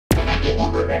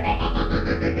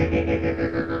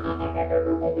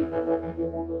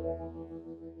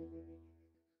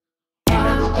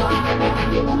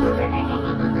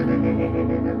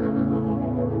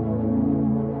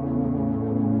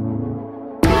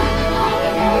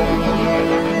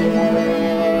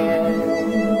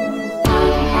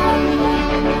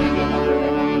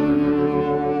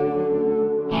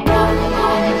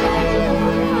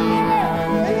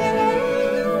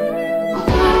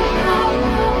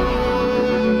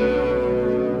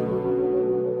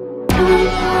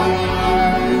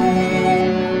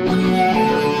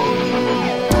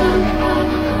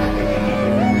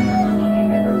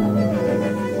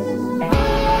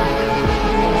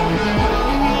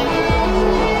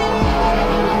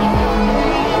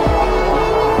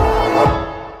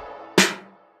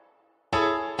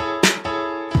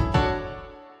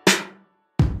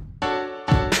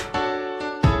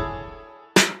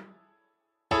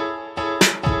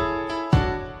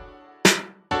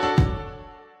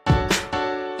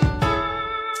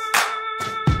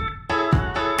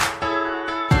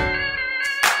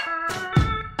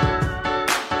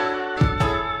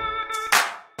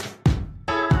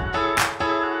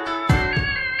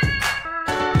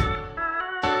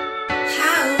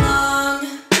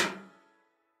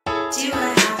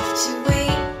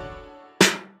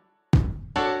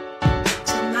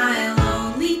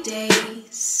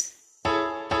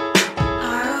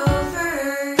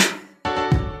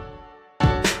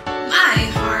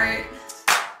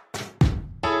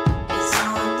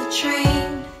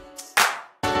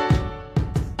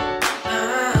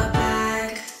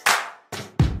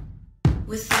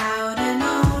without an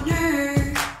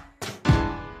owner.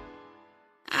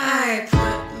 I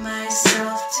put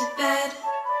myself to bed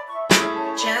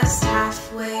just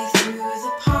halfway through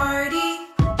the party.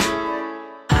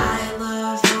 I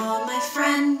love all my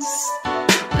friends,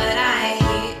 but I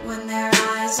hate when their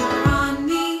eyes are on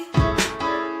me.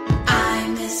 I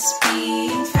miss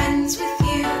being friends with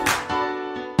you,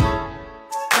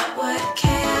 but what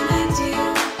can I do?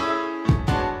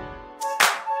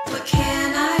 What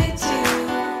can I do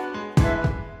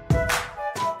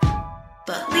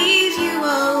but leave you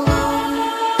alone?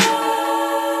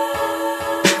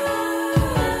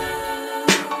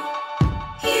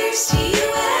 Here's to you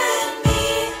and me,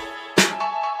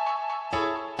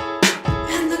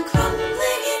 and the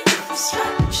crumbling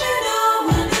infrastructure no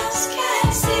one else can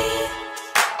see.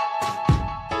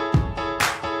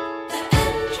 The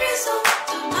end result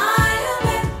of my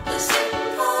relentless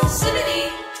impulsivity.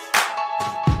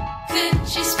 Could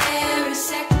you spare a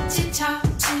sec to talk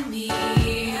to me?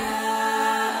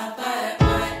 But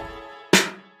what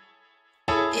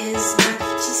is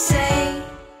left to say?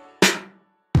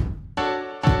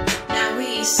 Now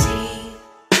we see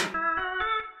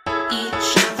each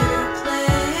other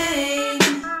playing.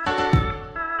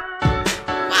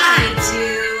 Why do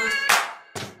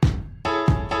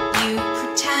you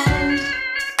pretend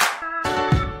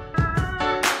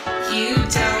you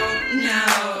don't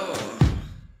know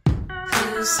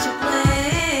who's to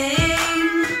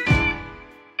blame?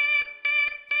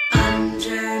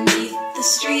 Underneath the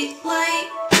streetlight,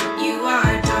 you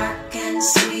are dark and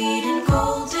sweet and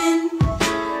golden.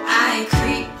 I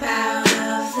creep out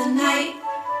of the night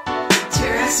to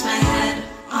rest my head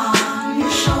on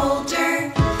your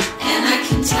shoulder, and I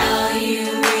can tell you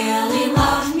really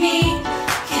love me.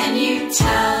 Can you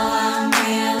tell I'm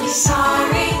really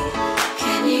sorry?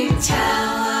 Can you tell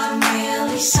I'm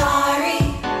really sorry?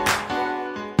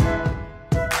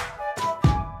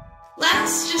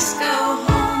 Let's just go